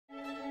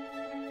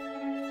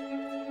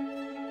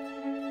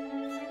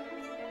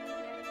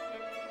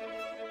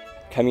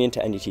Coming into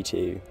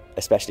NDT2,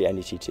 especially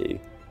NDT2,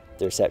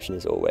 the reception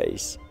is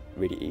always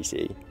really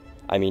easy.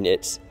 I mean,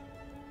 it's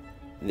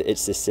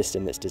this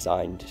system that's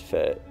designed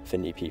for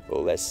new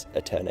people. There's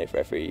a turnover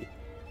every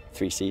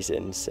 3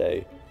 seasons, so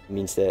it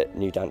means that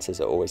new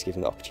dancers are always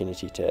given the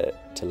opportunity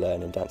to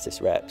learn and dance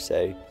this rep. So,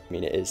 I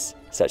mean, it is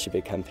such a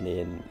big company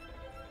and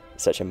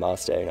such a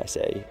milestone, I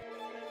say.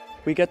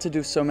 We get to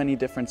do so many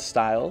different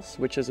styles,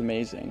 which is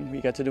amazing.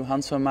 We get to do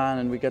Hans van Maan,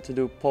 and we get to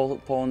do Pole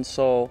and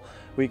Soul,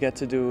 we get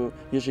to do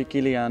Yeji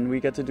Kilian, we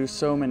get to do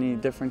so many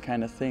different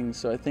kind of things.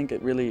 So I think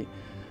it's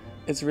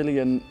really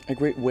a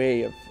great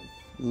way of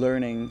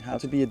learning how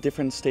to be a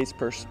different stage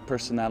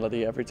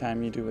personality every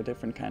time you do a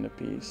different kind of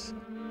piece.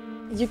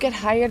 You get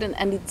hired in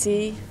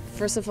NDT,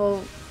 first of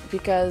all,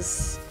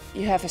 because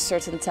you have a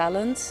certain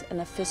talent and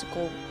a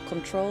physical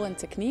control and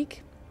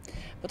technique,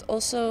 but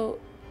also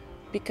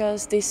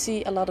because they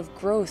see a lot of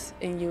growth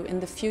in you in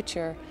the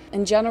future.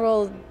 In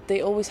general,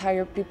 they always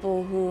hire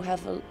people who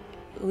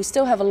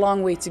still have a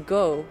long way to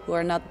go, who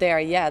are not there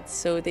yet,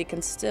 so they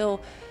can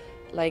still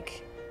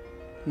like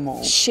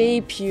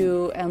shape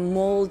you and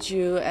mold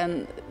you,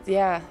 and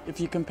yeah.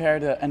 If you compare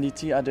the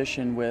NDT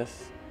audition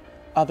with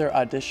other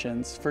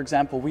auditions, for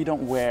example, we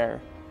don't wear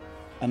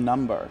a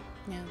number.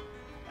 Yeah.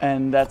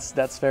 And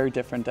that's very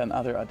different than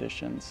other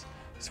auditions.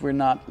 So we're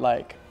not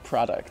like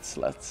products,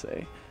 let's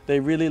say. They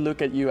really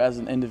look at you as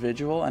an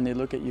individual, and they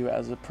look at you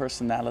as a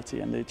personality,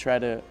 and they try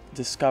to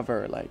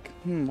discover like,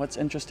 what's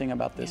interesting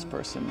about this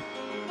person.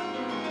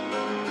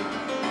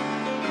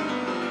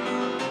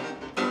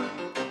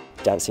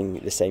 Dancing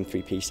the same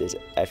 3 pieces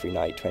every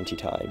night 20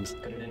 times,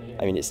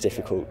 I mean, it's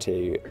difficult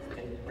to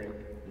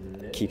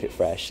keep it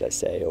fresh, let's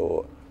say,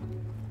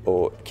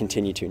 or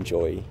continue to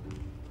enjoy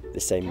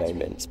the same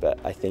moments, but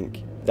I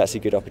think that's a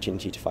good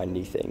opportunity to find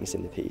new things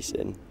in the piece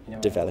and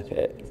develop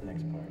it.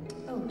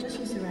 Just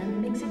use your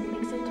hand, mix it,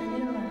 turn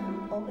it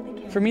around, over the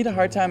camera. For me, the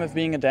hard time of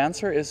being a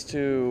dancer is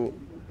to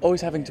always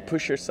having to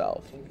push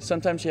yourself.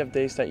 Sometimes you have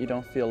days that you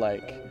don't feel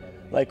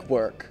like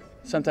work.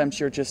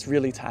 Sometimes you're just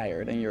really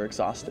tired and you're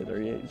exhausted,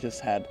 or you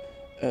just had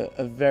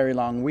a very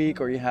long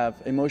week, or you have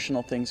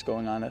emotional things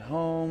going on at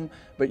home,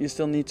 but you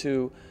still need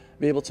to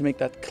be able to make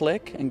that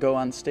click and go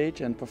on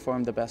stage and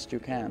perform the best you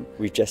can.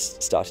 We've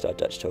just started our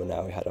Dutch tour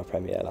now. We had our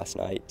premiere last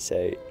night,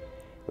 so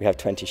we have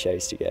 20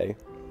 shows to go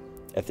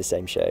of the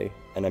same show,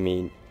 and I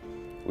mean,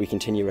 we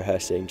continue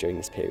rehearsing during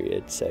this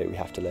period, so we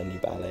have to learn new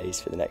ballets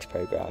for the next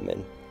programme,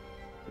 and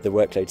the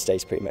workload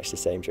stays pretty much the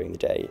same during the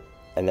day,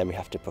 and then we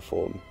have to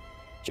perform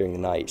during the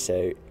night,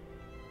 so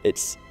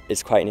it's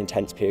quite an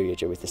intense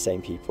period. You're with the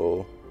same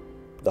people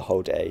the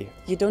whole day.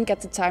 You don't get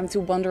the time to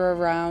wander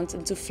around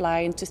and to fly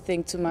and to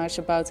think too much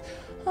about,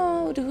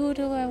 oh, who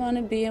do I want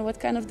to be and what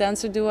kind of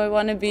dancer do I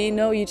want to be?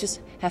 No, you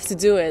just have to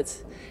do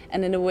it.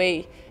 And in a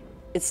way,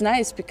 it's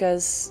nice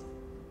because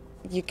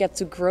you get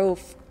to grow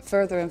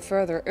further and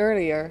further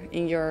earlier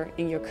in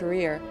your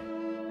career.